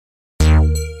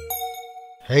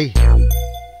Hey,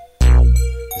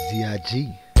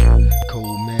 Z.I.G,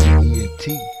 Cold Man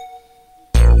E.N.T.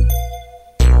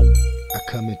 I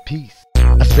come in peace.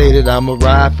 I say that I'ma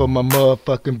ride for my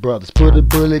motherfucking brothers. Put a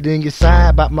bullet in your side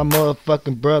about my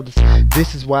motherfucking brothers.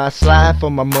 This is why I slide for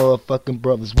my motherfucking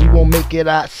brothers. We won't make it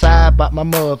outside about my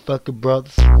motherfucking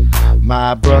brothers.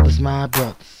 My brothers, my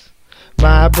brothers.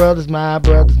 My brothers, my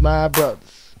brothers, my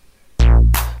brothers.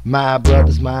 My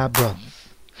brothers, my brothers.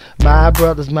 My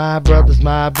brothers, my brothers,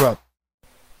 my brothers.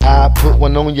 I put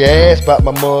one on your ass about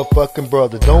my motherfucking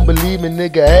brother. Don't believe me,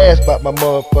 nigga, ask about my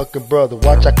motherfucking brother.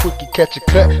 Watch how quick you catch a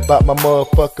cut about my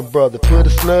motherfucking brother. Put a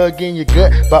slug in your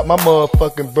gut about my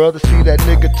motherfucking brother. See that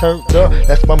nigga turned up,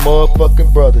 that's my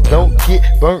motherfucking brother. Don't get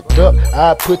burnt up,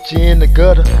 I put you in the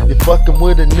gutter. You fucking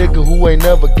with a nigga who ain't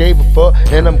never gave a fuck.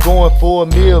 And I'm going for a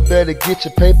meal, better get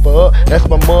your paper up. That's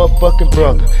my motherfucking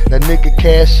brother, that nigga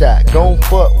cash out. Gon'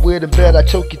 fuck with him, bet I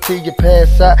choke you till you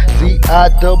pass out.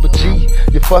 Z.I.P,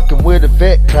 you fucking with a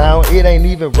vet clown, it ain't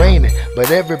even raining,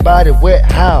 but everybody wet.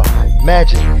 How?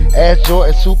 Magic. Ass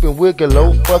Jordan, Soup and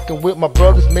Wiggalo. Fucking with my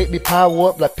brothers make me power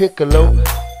up like Piccolo.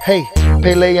 Hey,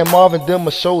 Pele and Marvin, them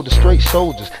a shoulder, straight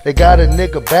soldiers. They got a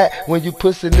nigga back when you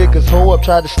pussy niggas hoe up,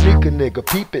 try to sneak a nigga.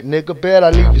 Peep it, nigga, bet I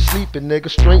leave you sleeping, nigga.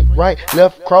 Straight, right,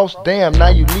 left, cross, damn, now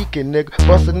you leaking, nigga.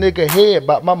 Bust a nigga head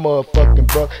about my motherfucking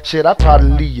brother. Shit, I probably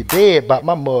leave you dead about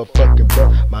my motherfucking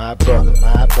brother. My brother,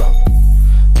 my brother.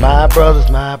 My brothers,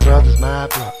 my brothers, my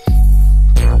brothers.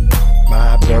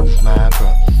 My brothers, my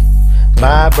brothers.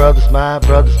 My brothers, my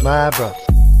brothers, my brothers.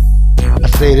 I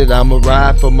say that I'ma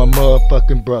ride for my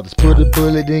motherfucking brothers. Put a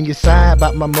bullet in your side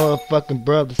about my motherfucking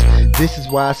brothers. This is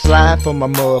why I slide for my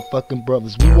motherfucking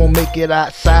brothers. We won't make it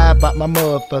outside about my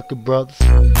motherfucking brothers.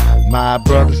 My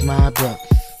brothers, my brothers.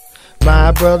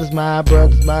 My brothers, my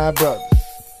brothers, my brothers.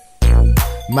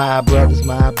 My brothers,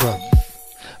 my brothers.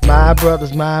 My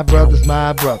brothers, my brothers,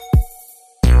 my brothers.